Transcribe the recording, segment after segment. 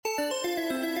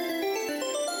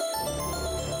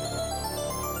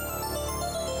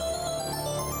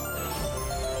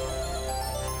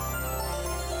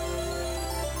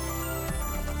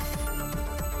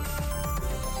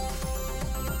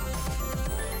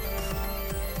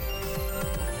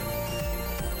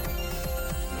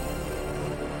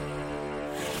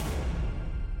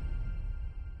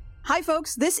Hi,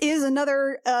 folks. This is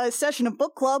another session of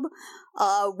Book Club.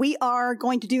 We are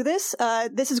going to do this.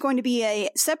 This is going to be a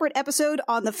separate episode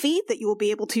on the feed that you will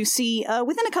be able to see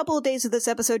within a couple of days of this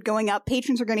episode going up.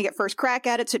 Patrons are going to get first crack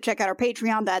at it, so check out our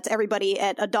Patreon. That's everybody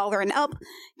at $1 and up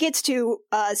gets to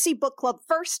see Book Club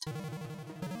first.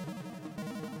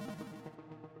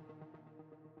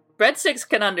 Breadsticks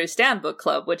can understand Book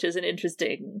Club, which is an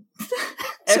interesting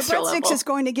extra So Breadsticks level. is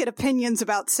going to get opinions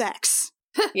about sex.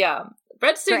 Yeah.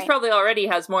 Breadsticks Great. probably already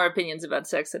has more opinions about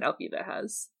sex than Alviva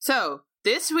has. So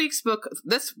this week's book,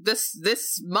 this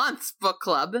month's book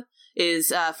club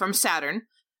is from Saturn.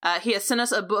 He has sent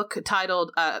us a book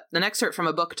titled, an excerpt from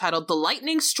a book titled "The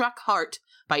Lightning Struck Heart"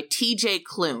 by T.J.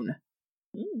 Klune.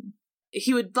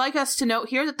 He would like us to note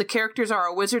here that the characters are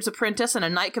a wizard's apprentice and a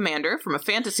knight commander from a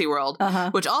fantasy world,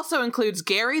 which also includes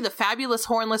Gary, the fabulous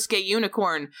hornless gay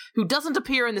unicorn, who doesn't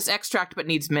appear in this extract but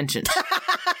needs mention.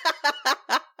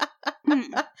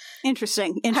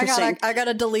 Interesting. I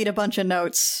gotta delete a bunch of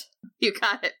notes. You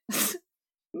got it.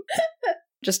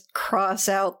 Just cross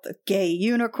out the gay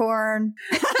unicorn.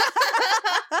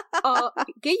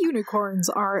 Gay unicorns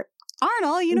are... Aren't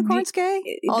all unicorns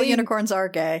gay? All unicorns are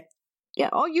gay. Yeah,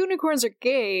 all unicorns are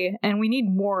gay, and we need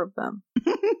more of them.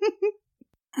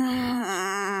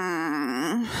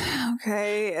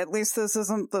 Okay, at least this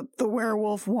isn't the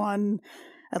werewolf one.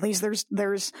 At least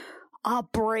there's a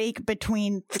break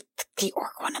between the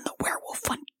orc one and the werewolf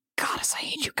one. Goddess, I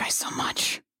hate you guys so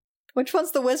much. Which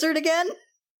one's the wizard again?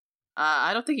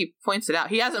 I don't think he points it out.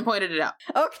 He hasn't pointed it out.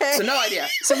 Okay. So no idea.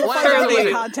 So we'll One find or out the in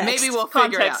other. context. Maybe we'll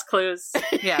figure it out. Context clues.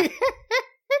 Yeah,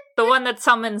 The one that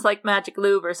summons, like, magic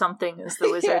lube or something is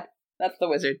the wizard. Yeah, that's the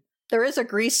wizard. There is a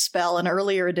grease spell in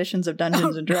earlier editions of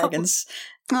Dungeons and Dragons.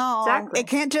 Oh, Exactly. It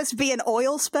can't just be an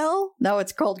oil spell? No,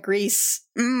 it's called grease.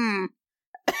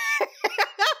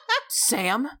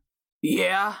 Sam?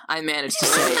 Yeah, I managed to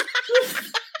say it.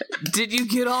 Did you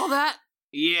get all that?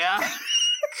 Yeah.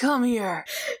 Come here.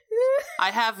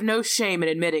 I have no shame in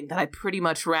admitting that I pretty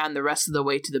much ran the rest of the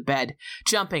way to the bed,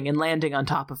 jumping and landing on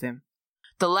top of him.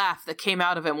 The laugh that came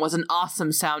out of him was an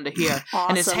awesome sound to hear,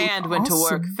 and his hand went to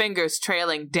work, fingers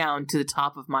trailing down to the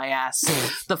top of my ass,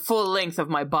 the full length of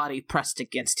my body pressed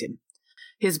against him.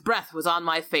 His breath was on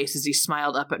my face as he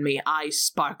smiled up at me, eyes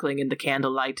sparkling in the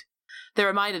candlelight. They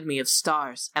reminded me of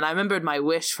stars, and I remembered my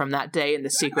wish from that day in the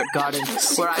secret garden,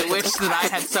 where I wished that I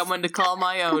had someone to call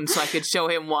my own so I could show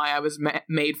him why I was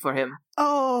made for him.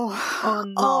 Oh,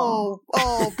 no.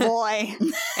 Oh boy.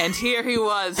 And here he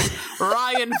was,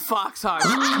 Ryan Foxheart.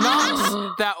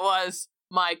 Knox, that was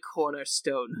my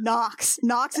cornerstone. Nox.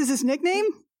 Nox is his nickname?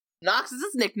 Knox is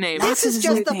his nickname. This is is his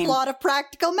just the nickname. plot of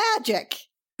Practical Magic.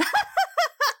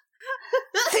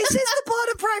 This is the plot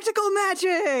of Practical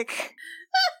Magic!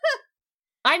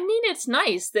 I mean, it's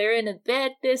nice. They're in a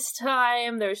bed this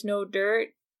time. There's no dirt.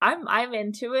 I'm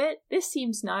into it. This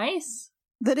seems nice.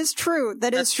 That is true.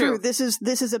 That's That's true. This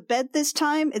is a bed this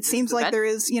time. It seems is a like bed? there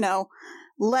is,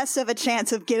 less of a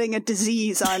chance of getting a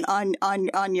disease on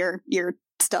your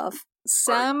stuff.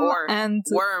 Sam or and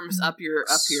worms up your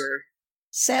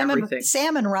everything.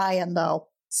 Sam and Ryan, though.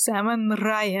 Sam and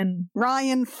Ryan.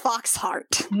 Ryan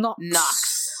Foxheart.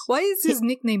 Knox. Why is his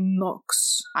nickname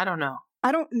Knox? I don't know.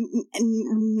 I don't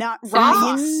not Fox.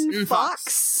 Ryan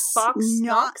Fox. Fox,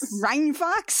 Not Knox. Ryan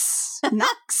Fox.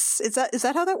 Knox. Is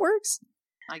that how that works?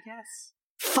 I guess.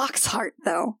 Foxheart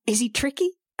though. Is he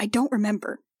tricky? I don't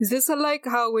remember. Is this like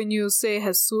how when you say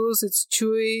Jesus, it's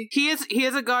Chewy? He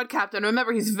is a guard captain.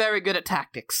 Remember, he's very good at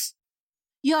tactics.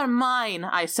 You're mine,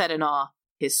 I said in awe.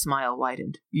 His smile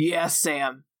widened. Yes,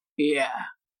 Sam. Yeah.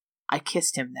 I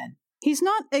kissed him then. He's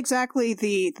not exactly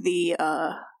the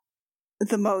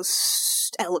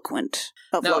most eloquent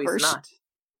of No, lovers. he's not.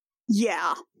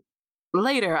 Yeah.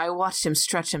 Later, I watched him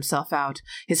stretch himself out,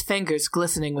 his fingers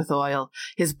glistening with oil,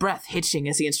 his breath hitching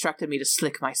as he instructed me to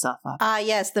slick myself up. Ah,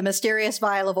 yes, the mysterious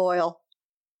vial of oil.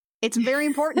 It's very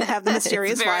important to have the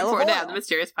mysterious it's very vial of important oil. to have the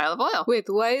mysterious pile of oil. Wait,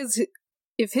 why is he...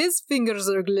 If his fingers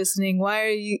are glistening, why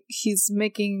are he's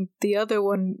making the other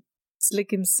one slick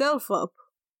himself up?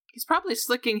 He's probably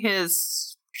slicking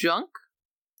his junk.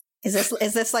 Is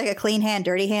this like a clean hand,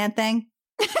 dirty hand thing?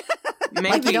 Maybe.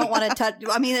 Like you don't want to touch.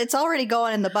 I mean, it's already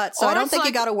going in the butt, so Or I don't it's think you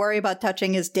like- got to worry about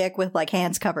touching his dick with like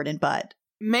hands covered in butt.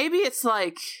 Maybe it's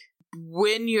like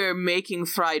when you're making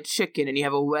fried chicken and you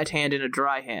have a wet hand and a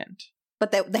dry hand.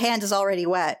 But the hand is already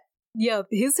wet. Yeah,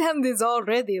 his hand is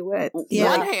already wet.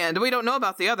 Yeah. One hand. We don't know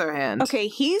about the other hand. Okay,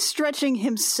 he's stretching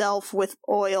himself with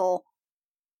oil,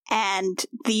 and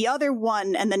the other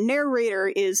one, and the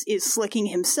narrator is slicking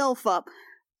himself up.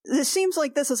 This seems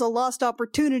like this is a lost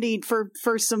opportunity for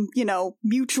some,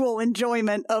 mutual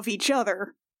enjoyment of each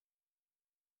other.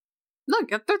 Look,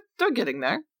 they're getting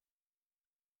there.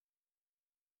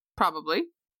 Probably.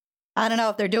 I don't know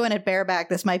if they're doing it bareback.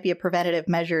 This might be a preventative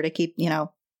measure to keep,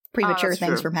 premature that's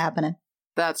things true. from happening.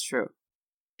 That's true.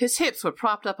 His hips were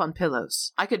propped up on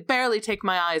pillows. I could barely take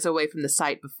my eyes away from the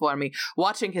sight before me,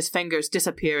 watching his fingers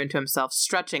disappear into himself,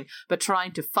 stretching, but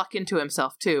trying to fuck into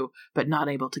himself too, but not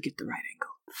able to get the right angle.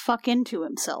 Fuck into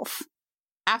himself.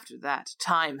 After that,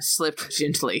 time slipped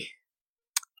gently.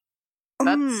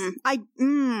 That's...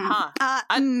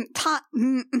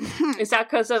 Is that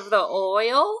because of the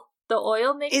oil? The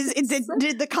oil makes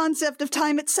Did the concept of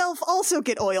time itself also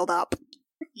get oiled up?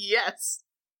 Yes.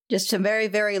 Just some very,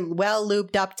 very well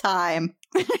lubed up time.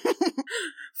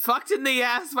 Fucked in the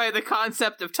ass by the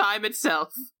concept of time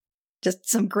itself. Just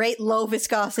some great low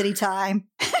viscosity time.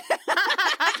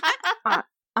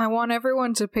 I want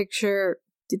everyone to picture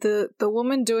the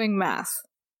woman doing math.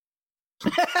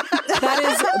 That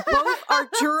is both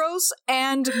Arturos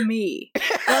and me.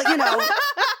 Well,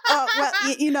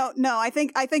 no, I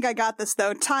think I got this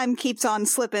though. Time keeps on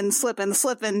slipping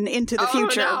into the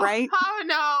future, no. right? Oh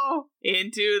no!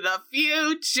 Into the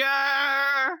future!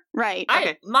 Right.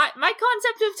 My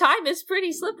concept of time is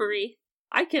pretty slippery.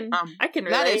 I can relate.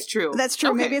 That is true. That's true.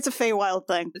 Okay. Maybe it's a Feywild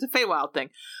thing. It's a Feywild thing.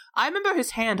 I remember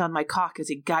his hand on my cock as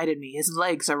he guided me, his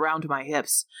legs around my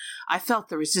hips. I felt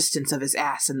the resistance of his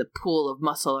ass and the pool of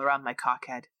muscle around my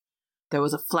cockhead. There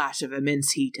was a flash of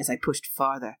immense heat as I pushed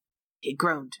farther. He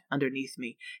groaned underneath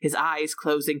me, his eyes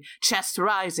closing, chest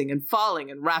rising and falling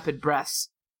in rapid breaths.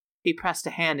 He pressed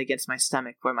a hand against my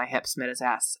stomach where my hips met his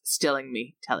ass, stilling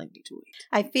me, telling me to wait.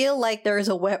 I feel like there is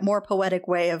a more poetic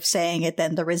way of saying it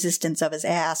than the resistance of his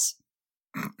ass.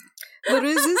 The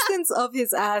resistance of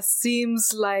his ass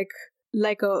seems like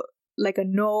a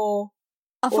no,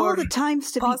 Of all the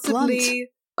times to be blunt. possibly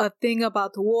a thing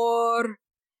about war.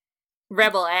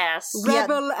 Rebel ass.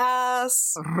 Rebel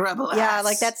ass. Rebel ass. Yeah,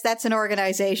 like that's an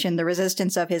organization, the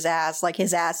resistance of his ass. Like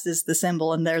his ass is the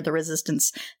symbol and they're the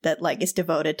resistance that like is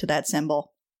devoted to that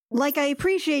symbol. Like, I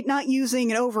appreciate not using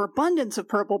an overabundance of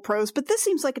purple prose, but this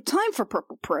seems like a time for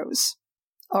purple prose.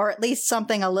 Or at least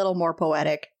something a little more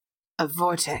poetic. A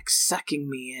vortex sucking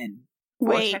me in.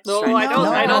 Wait. Vortex No, trying I to- don't.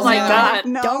 I don't like that.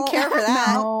 No, Don't care for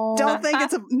that. No, don't think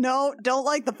it's a no. Don't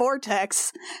like the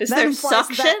vortex. Is That there implies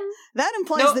suction? That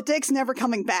implies No. the dick's never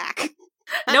coming back.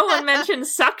 No one mentioned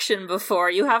suction before.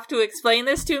 You have to explain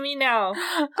this to me now.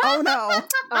 Oh no.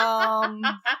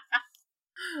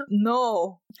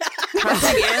 No.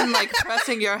 Pressing in like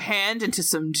pressing your hand into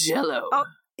some jello. Oh.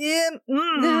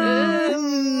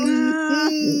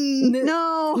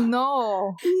 No.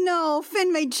 No. No,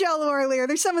 Finn made jello earlier.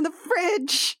 There's some in the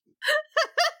fridge.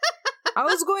 I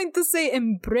was going to say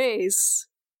embrace.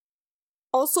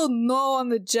 Also, no on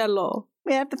the jello.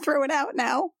 We have to throw it out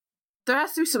now. There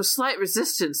has to be some slight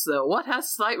resistance, though. What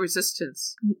has slight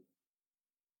resistance?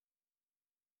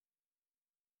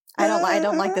 I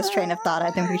don't like this train of thought.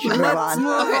 I think we should move Let's on.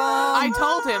 move Okay, on.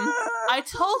 I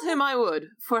told him I would.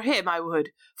 For him, I would.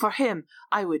 For him,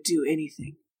 I would do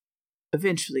anything.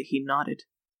 Eventually, he nodded.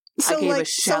 So gave a like,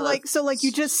 shallow- so like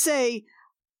you just say,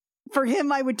 for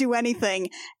him I would do anything,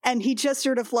 and he just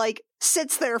sort of like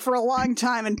sits there for a long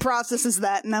time and processes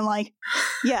that, and I'm like,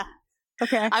 yeah,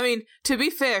 okay. I mean, to be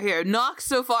fair here, Nox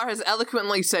so far has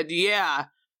eloquently said yeah,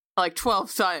 like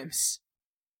 12 times.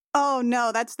 Oh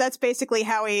no, that's basically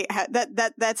how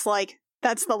that's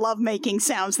the lovemaking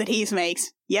sounds that he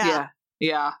makes. Yeah,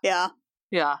 Yeah.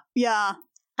 yeah.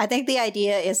 I think the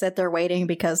idea is that they're waiting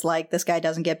because like this guy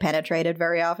doesn't get penetrated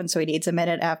very often, so he needs a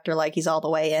minute after like he's all the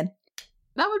way in.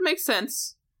 That would make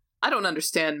sense. I don't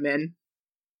understand men.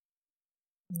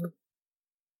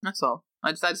 That's all.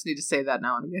 I just need to say that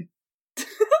now and again.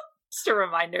 Just a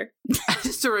reminder.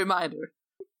 Just a reminder.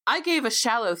 I gave a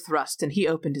shallow thrust and he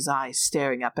opened his eyes,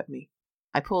 staring up at me.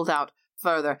 I pulled out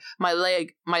further, my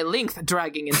length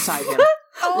dragging inside him.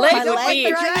 Leg My would leg be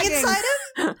dragging inside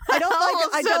him? I don't like.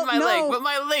 almost I said don't my know. leg, but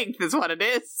my length is what it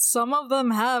is. Some of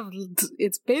them have.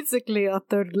 It's basically a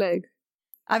third leg.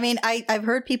 I mean, I've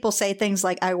heard people say things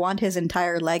like, I want his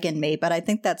entire leg in me, but I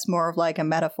think that's more of like a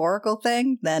metaphorical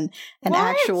thing than an What?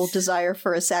 actual desire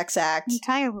for a sex act.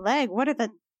 Entire leg. What are the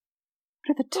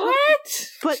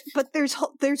What? But there's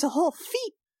a whole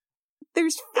feet.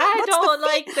 There's feet. I What's don't the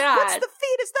feet? like that. What's the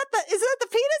feet? Is that the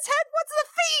penis head? What's the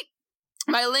feet?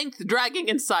 My length dragging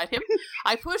inside him.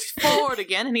 I pushed forward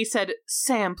again and he said,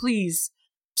 Sam, please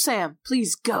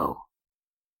go.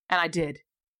 And I did.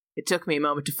 It took me a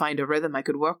moment to find a rhythm I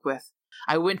could work with.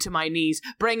 I went to my knees,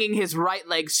 bringing his right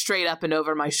leg straight up and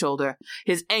over my shoulder,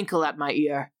 his ankle at my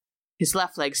ear. His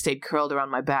left leg stayed curled around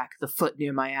my back, the foot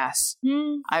near my ass.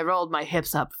 I rolled my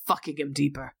hips up, fucking him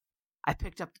deeper. I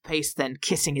picked up the pace then,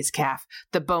 kissing his calf,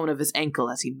 the bone of his ankle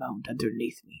as he moaned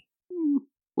underneath me.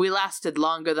 We lasted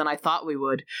longer than I thought we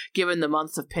would, given the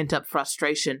months of pent-up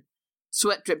frustration.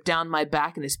 Sweat dripped down my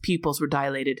back and his pupils were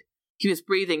dilated. He was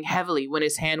breathing heavily when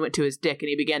his hand went to his dick and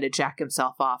he began to jack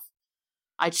himself off.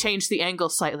 I changed the angle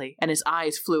slightly and his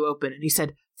eyes flew open and he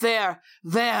said, there.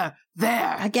 Again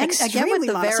with Extremely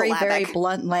the very, very monosyllabic.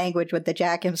 blunt language with the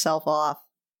jack himself off.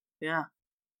 Yeah.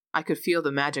 I could feel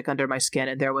the magic under my skin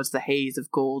and there was the haze of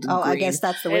gold and Oh, green. I guess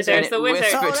that's the Hey, wizard. there's the wizard.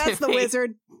 whispered Oh, to that's the me,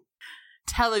 wizard.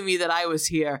 telling me that I was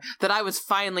here, that I was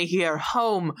finally here,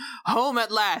 home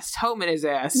at last, home in his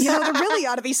ass. You know, there really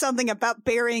ought to be something about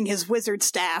burying his wizard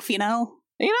staff, you know?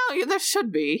 You know, there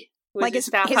should be. Like his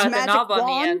staff magic has a knob on the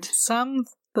wand? end. Sam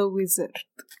the wizard.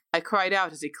 I cried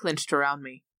out as he clinched around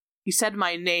me. He said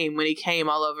my name when he came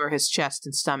all over his chest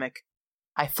and stomach.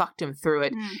 I fucked him through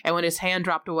it, and when his hand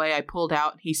dropped away, I pulled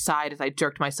out, and he sighed as I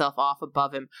jerked myself off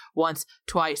above him, once,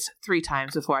 twice, 3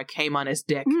 times before I came on his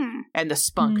dick, and the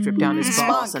spunk dripped down his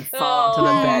balls and fall into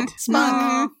the bed.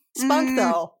 Spunk,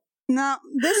 though. No,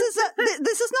 this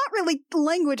is not really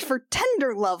language for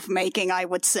tender love making, I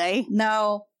would say.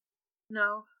 No.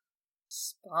 No.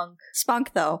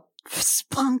 Spunk, though.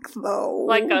 Spunk, though.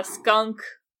 Like a skunk.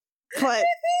 but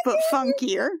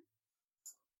funkier.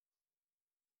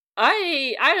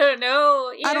 I don't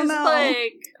know. I don't know.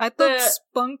 Like I thought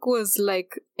spunk was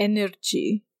like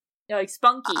energy. like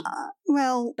spunky.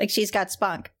 Well, Like she's got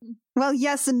spunk.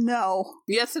 yes and no.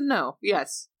 Yes and no.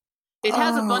 Yes. It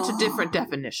has a bunch of different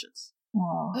definitions.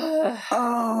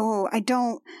 Oh, I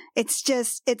don't. It's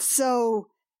just, it's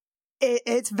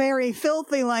very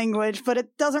filthy language, but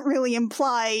it doesn't really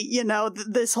imply, you know,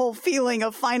 this whole feeling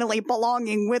of finally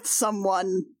belonging with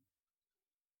someone.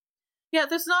 Yeah,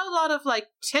 there's not a lot of, like,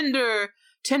 Tinder,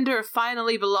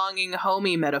 finally belonging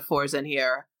homey metaphors in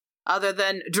here, other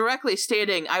than directly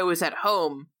stating I was at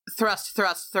home. Thrust.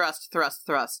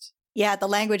 Yeah, the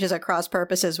language is at cross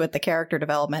purposes with the character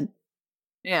development.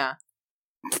 Yeah.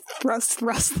 Thrust.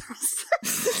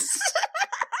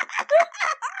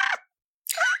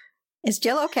 Is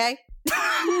Jill okay?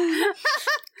 I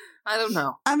don't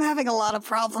know. I'm having a lot of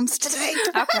problems today.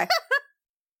 Okay.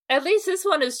 At least this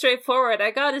one is straightforward.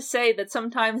 I gotta say that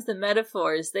sometimes the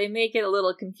metaphors, they make it a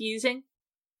little confusing.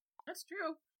 That's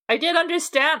true. I did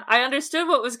understand. I understood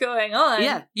what was going on.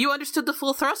 Yeah, you understood the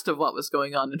full thrust of what was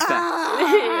going on, in fact.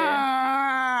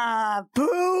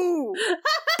 Boo!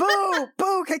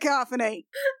 Boo, cacophony!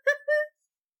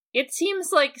 It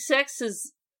seems like sex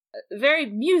is very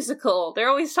musical. They're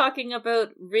always talking about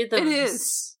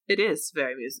rhythms. It is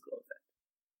very musical.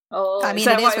 Oh, I mean,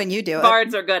 that it is why when you do it.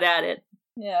 Bards are good at it.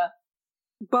 Yeah.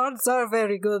 Bards are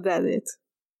very good at it.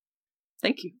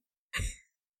 Thank you.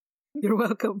 You're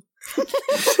welcome.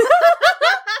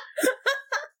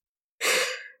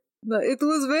 No, it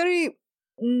was very.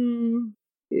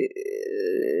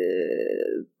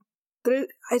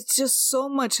 It's just so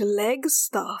much leg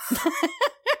stuff.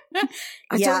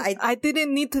 I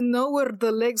didn't need to know where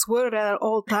the legs were at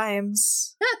all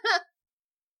times.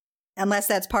 Unless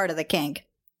that's part of the kink.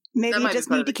 Maybe That you might be just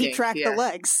part need of to the keep kink, track of yeah. the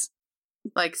legs.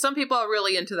 Like, some people are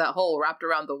really into that whole wrapped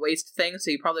around the waist thing,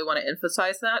 so you probably want to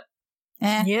emphasize that.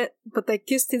 Yeah, but I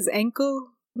kissed his ankle.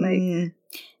 Like,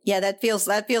 Yeah, that feels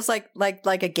like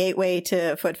a gateway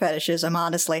to foot fetishism,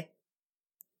 honestly.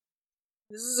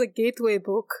 this is a gateway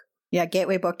book. Yeah,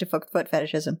 gateway book to foot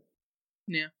fetishism.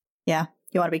 Yeah. Yeah,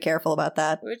 you want to be careful about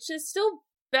that. Which is still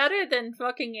better than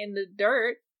fucking in the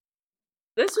dirt.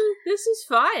 This is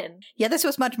fine. Yeah, this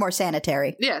was much more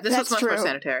sanitary. Yeah, this That's was much more true.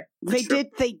 sanitary. They That's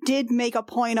true. did make a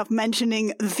point of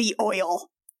mentioning the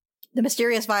oil. The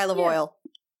mysterious vial of Yeah. oil.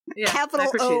 Yeah, I Capital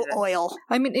appreciate O that. oil.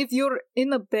 I mean, if you're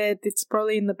in a bed, it's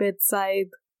probably in the bedside.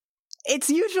 It's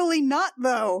usually not,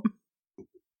 though.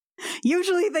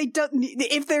 Usually they don't.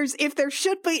 If there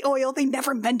should be oil, they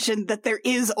never mention that there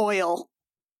is oil.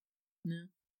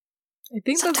 I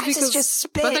think Sometimes that's because it's just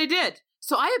spit. But they did.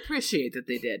 So I appreciate that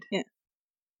they did.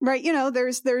 Right, you know, there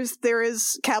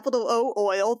is capital O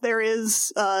oil. There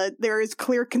is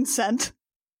clear consent.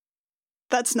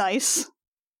 That's nice.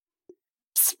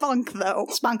 Spunk though.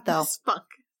 Spunk, though.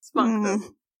 Spunk. though.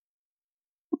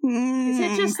 Is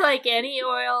it just like any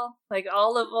oil? Like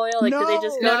olive oil? Like, do they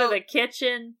just go No. to the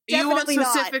kitchen? You want Definitely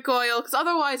not. specific oil, because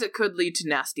otherwise it could lead to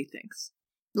nasty things.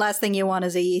 Last thing you want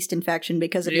is a yeast infection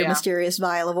because of your Yeah. mysterious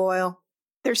vial of oil.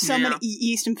 There's so Yeah. many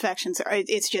yeast infections.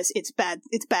 It's bad.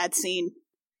 It's bad scene.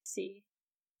 See,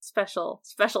 special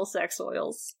sex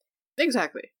oils.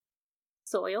 Exactly.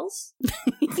 Soils?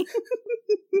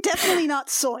 Definitely not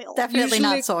soil. Definitely Usually-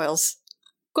 not soils.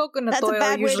 coconut That's a oil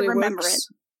bad way to usually remember works.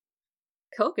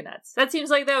 Coconuts. That seems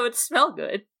like that would smell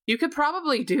good. You could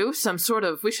probably do some sort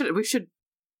of. We should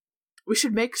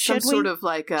make some Should we? sort of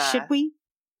like. Should we?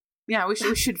 Yeah, we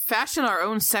should fashion our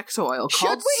own sex oil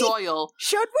called we? Soil.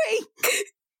 Should we?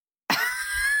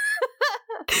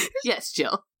 Yes,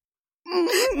 Jill.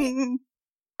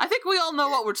 I think we all know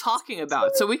what we're talking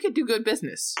about, so we could do good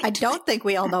business. I don't think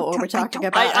we all know what we're talking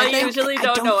about. I think- usually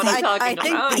don't know what I'm talking I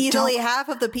think about. easily half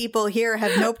of the people here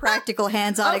have no practical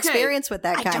hands-on Okay. experience with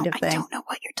that kind of I thing. don't know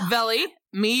what you're talking Veli,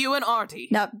 me, you, and Artie.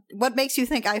 Now, what makes you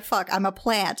think I fuck? I'm a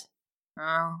plant.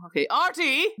 Oh, okay.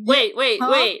 Artie! Wait.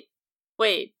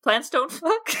 Plants don't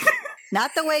fuck?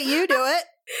 Not the way you do it.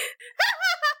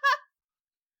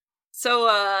 So,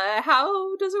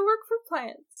 how does it work for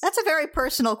plants? That's a very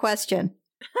personal question.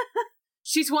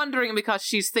 She's wondering because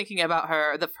she's thinking about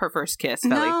her first kiss,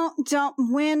 Veli. No, don't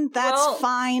win. That's Well-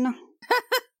 fine. I'm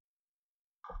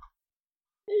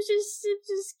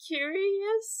just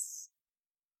curious.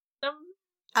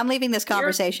 I'm leaving this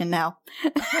conversation now.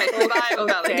 Okay, goodbye,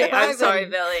 Veli. Okay, I'm sorry,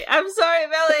 Billy. I'm sorry,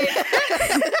 Billy.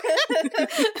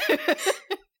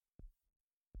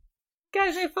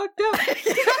 Guys, I fucked up.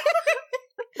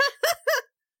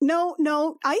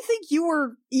 No, I think you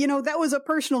were, that was a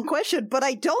personal question, but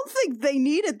I don't think they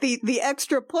needed the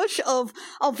extra push of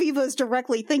Alviva's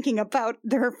directly thinking about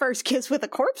her first kiss with a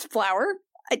corpse flower.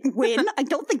 I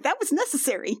don't think that was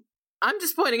necessary. I'm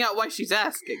just pointing out why she's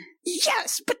asking.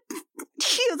 Yes, but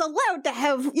she is allowed to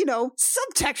have,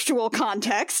 subtextual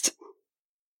context.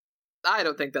 I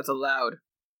don't think that's allowed.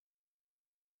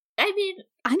 I mean,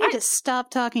 I need to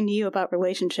stop talking to you about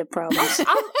relationship problems.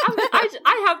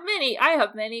 I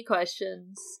have many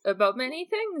questions about many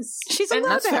things. She's And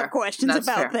allowed that's to fair. have questions That's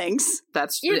about fair. things.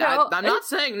 That's You know, I'm not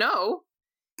saying no.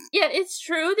 Yeah, it's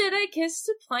true that I kissed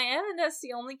a plant, and that's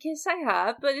the only kiss I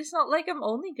have, but it's not like I'm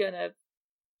only gonna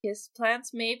kiss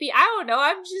plants, maybe. I don't know,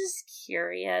 I'm just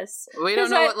curious. We don't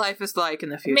 'Cause know what life is like in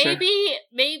the future.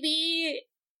 Maybe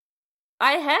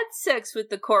I had sex with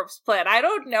the corpse plant. I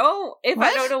don't know if I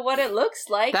What? don't know what it looks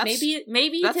like. That's-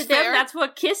 Maybe that's to them fair. that's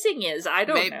what kissing is. I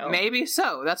don't know. Maybe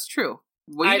so. That's true.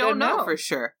 We I don't don't know know. for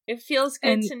sure. It feels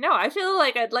good And- to know. I feel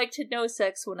like I'd like to know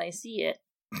sex when I see it.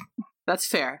 That's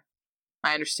fair.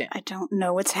 I understand. I don't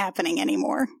know what's happening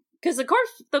anymore. Because the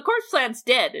corpse plant's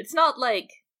dead. It's not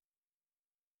like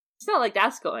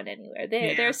that's going anywhere.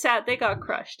 Yeah. They're sad. They got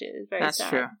crushed. It was very That's sad.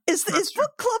 true. Is That's true.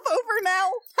 book club over now?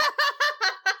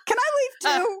 Can I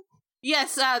leave too?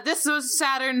 Yes, this was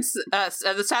Saturn's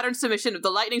the Saturn submission of The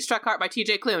Lightning Struck Heart by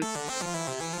TJ Klune.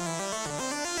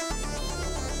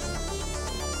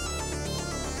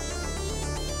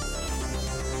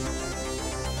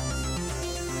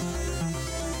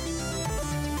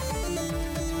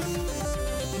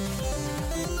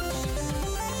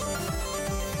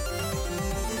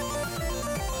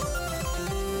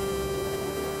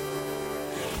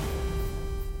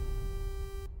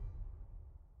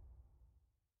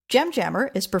 Gem Jammer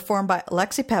is performed by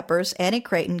Lexi Peppers, Annie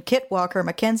Creighton, Kit Walker,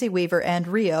 Mackenzie Weaver, and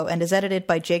Rio, and is edited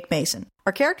by Jake Mason.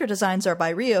 Our character designs are by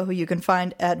Rio, who you can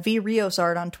find at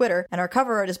vriosart on Twitter, and our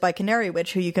cover art is by Canary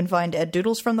Witch, who you can find at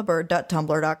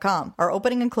doodlesfromthebird.tumblr.com. Our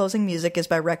opening and closing music is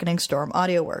by Reckoning Storm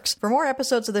AudioWorks. For more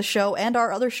episodes of the show and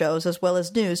our other shows, as well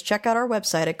as news, check out our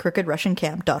website at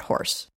crookedrussiancamp.horse.